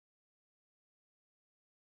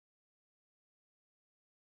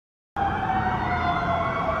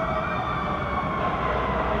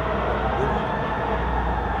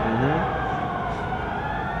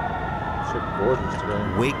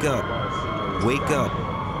Wake up. Wake up.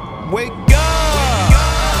 Wake up!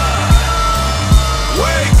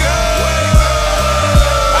 Wake up!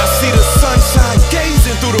 I see the sunshine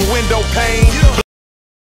gazing through the window pane.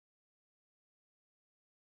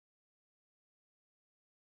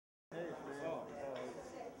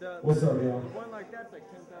 What's up, y'all?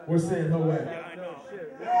 We're saying no way. Yeah, I know.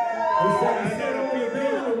 We're saying no way.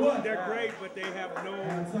 They're great, but they have no.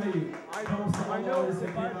 I'll tell you, props to all artists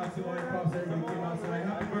that came out tonight. Props to everybody who came out tonight.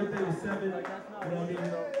 Happy birthday to Ceven. You know what I mean?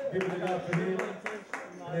 Giving it up for him and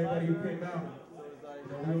everybody who came out.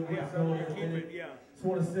 We'll get going in a minute. Just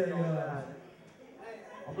want to say,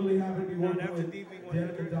 I'm really happy to be working with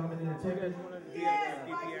DANEWON Entertainment.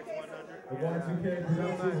 The Y2K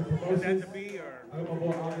Productions and Promotions. Is that to be or? I got my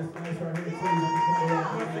boy August Nice right here too.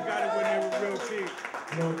 Must have got it when they were real cheap.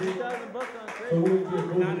 You know what I mean? $2,000 on So we'll get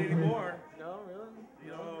moving. Not anymore. No, really?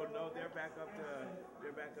 No, they're back up to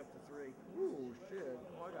 3. Ooh, shit.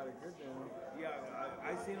 Oh, I got a good one. Yeah,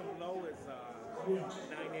 I seen them low as $985.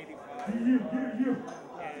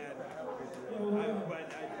 And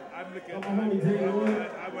I'm looking at. I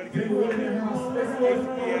want to get DANEWON in the house. Let's go.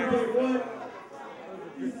 DANEWON.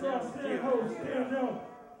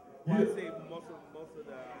 I say most of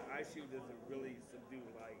the eye shooters are really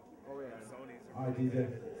subdued, like Sony's. All right, DJ.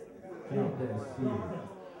 Drop that shit.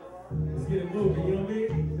 Let's get it moving, you know what I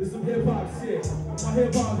mean? This is some hip hop shit. My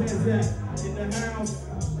hip hop heads at in the house.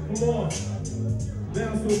 Come on.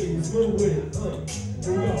 Bounce with me, smooth with it.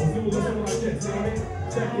 Here we go. Let's do something like this, you know what I mean?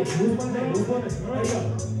 Check it. Who's my name? Who's my name? Hey, yo.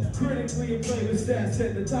 Critically acclaimed the stats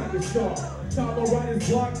set the tiger sharp. Combo riders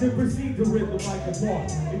block to proceed to rip the mic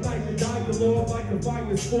apart. Ignite the dialogue like the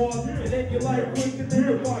fire spark. And then you light quick and then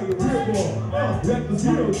the fire rip off. Reckless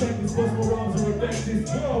pyrotechnics, bust my arms are infectious.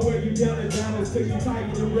 I'll wear you down and down till you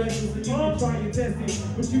tired and restless. And you can try and test it,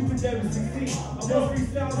 but you can never succeed. I'm on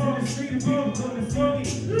freestyles in the street and people come to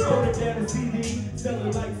see me. Burn it down a CD,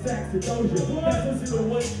 selling like sacks of Doja. Let's listen to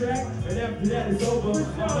one track, and after that it's over.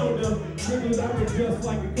 I know the niggas I would just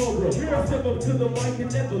like a cobra. I step up to the mic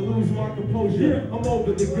and never lose my composure. I'm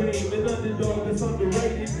over the game, an underdog that's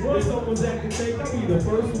underrated. When someone's acting fake, I'll be the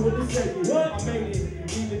first one to say it. I made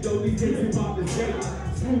it, even though these days hip hop is dated.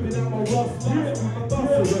 Smoothing out my rough spots, my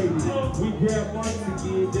thoughts are rated. We grab mics and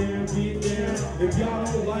get down. If y'all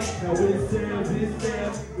don't like how it sounds,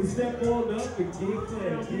 we step on up and get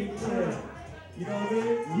clear. You know what I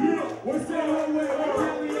mean? Yeah, we're saying no way.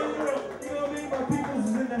 You know what I mean? My peoples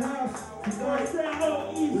is in the house tonight.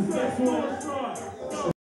 This next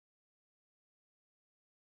one.